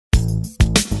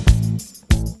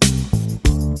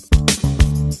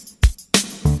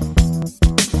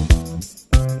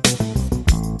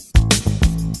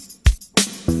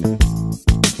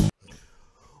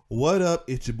What up?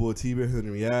 It's your boy T-Bear Hood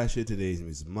and Reaction. Today's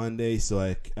Music Monday, so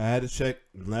I had to check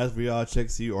last video. I checked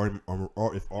to see or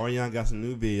if Ariana got some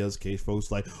new videos. In case folks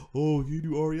like, oh, you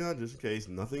do Ariana, just in case.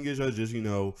 Nothing against you, just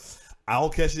I'll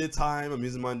catch it at time on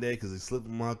Music Monday because it slipped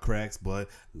from my cracks. But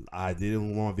I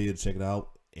didn't want a video to check it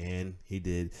out, and he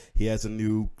did. He has some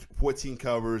new 14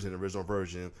 covers in the original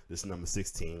version. This is number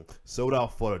 16. So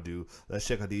without further ado, let's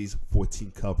check out these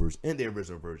 14 covers in the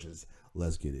original versions.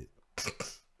 Let's get it.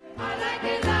 I like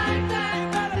it like that.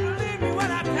 You better believe me when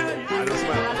I tell you. I just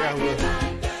smell.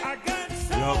 I got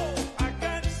soul. I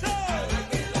got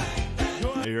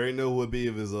soul. You already know who it would be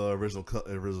of his original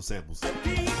samples. I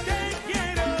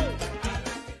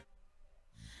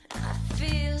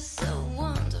feel so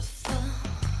wonderful.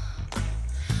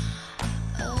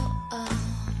 Oh,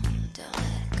 don't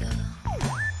let go.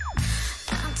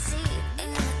 I'm deep in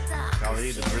the dark.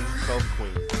 Golly, the British Coast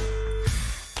Queen.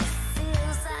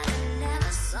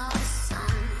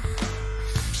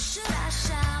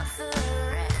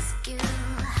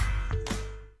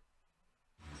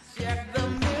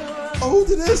 Oh,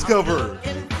 to this cover.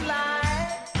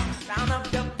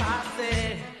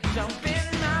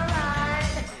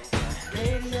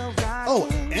 Oh,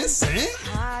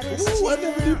 NSYNC? Ooh, I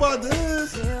never knew about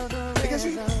this. I guess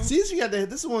you had to.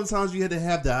 This is one of the times you had to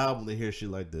have the album to hear shit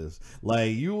like this.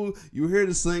 Like you hear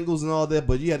the singles and all that,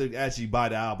 but you had to actually buy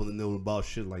the album to know about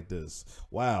shit like this.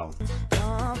 Wow.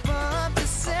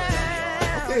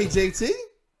 Okay, JT.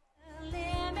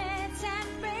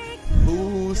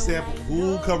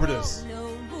 Who covered this?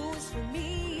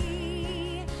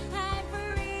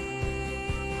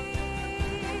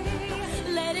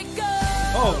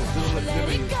 Oh,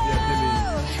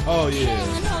 oh yeah.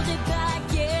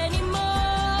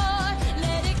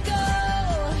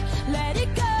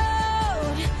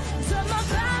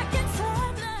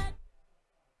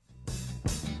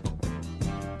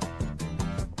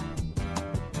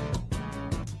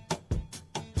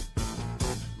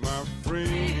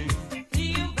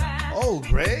 Oh,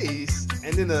 Grace,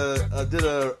 and then did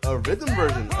a rhythm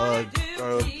version, a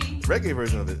reggae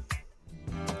version of it.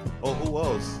 Oh, who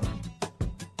else?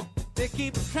 They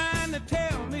keep trying to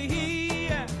tell me.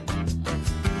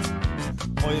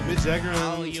 Oh, yeah, Mick Jagger.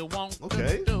 All you want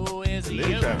okay. to do is use me.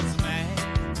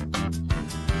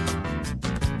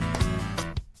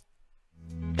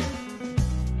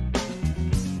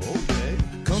 Okay.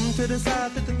 Come to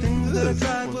decide that the things that I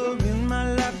tried were in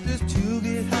my life just to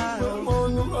get high. I'm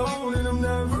on the road and I'm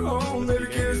never home. Baby,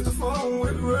 kiss the phone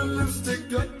with red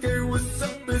lipstick. Okay, what's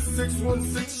up? It's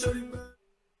 616 shorty.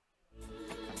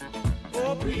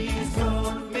 Oh, please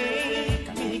don't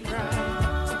make me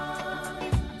cry.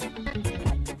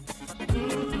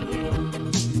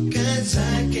 'Cause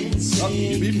I can see. Oh,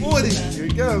 B40. Here we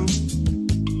go.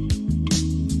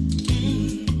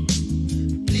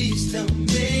 Please don't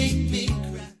make me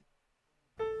cry.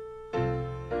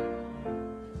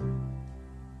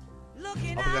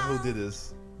 I forgot who did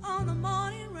this. On the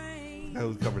morning rain.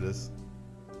 Who covered this?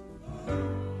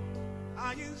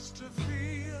 I used to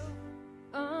feel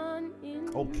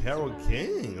Oh, Carole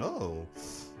King. Oh,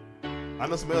 I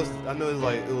know somebody else. I know it's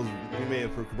like it was remade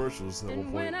for commercials at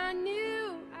one point. I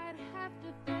knew I'd have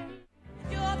to think.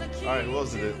 you're the key. All right, who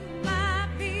else did it? to my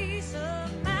peace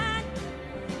of mind.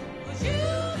 'Cause you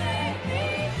make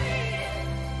me feel.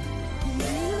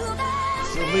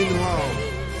 Celine Dion.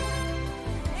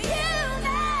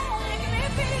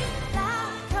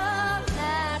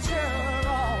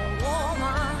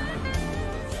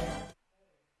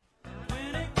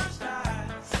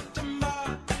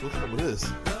 What's up with this?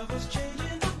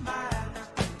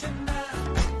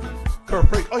 Kurt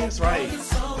Frank. Oh, that's right. I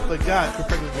forgot Kurt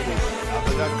Frank did this. I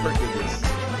forgot Kurt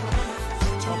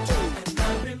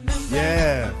did this.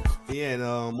 Yeah. Yeah,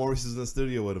 and Maurice is in the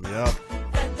studio with him. Yup.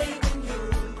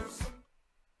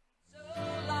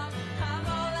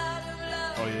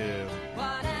 Oh, yeah.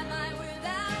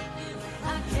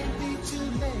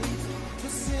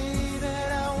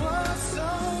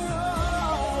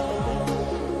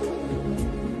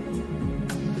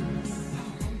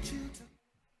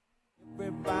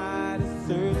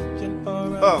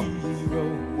 Oh,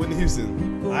 Whitney Houston.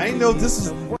 I didn't know this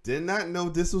was. Did not know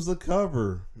this was a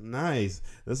cover. Nice.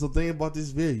 That's the thing about this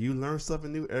video. You learn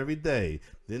something new every day.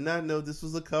 Did not know this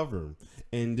was a cover,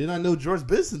 and did not know George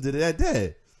Benson did it at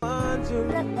that. I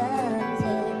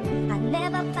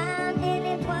never found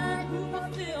anyone who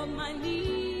fulfilled my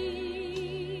needs.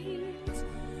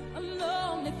 A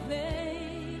lonely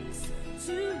place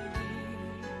to be,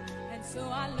 and so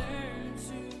I learned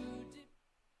to.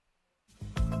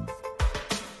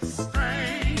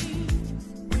 Strange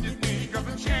when you think of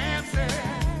the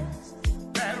chances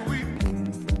that we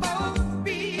both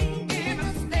be in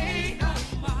a state.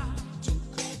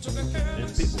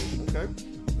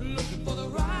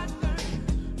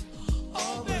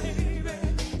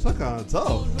 kind of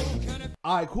tough.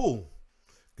 All right, cool.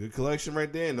 Good collection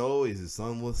right there. And always, his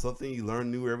son was something you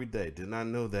learn new every day. Did not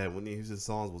know that Whitney Houston's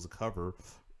songs was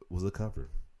a cover.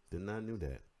 Did not know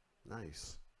that.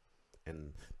 Nice.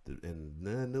 And then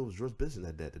I knew it was George Benson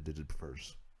that did it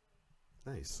first.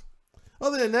 Nice.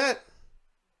 Other than that,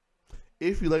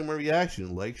 if you like my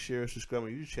reaction, like, share, subscribe to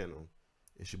my YouTube channel.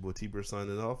 It's your boy T-Bird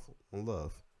signing off on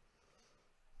love.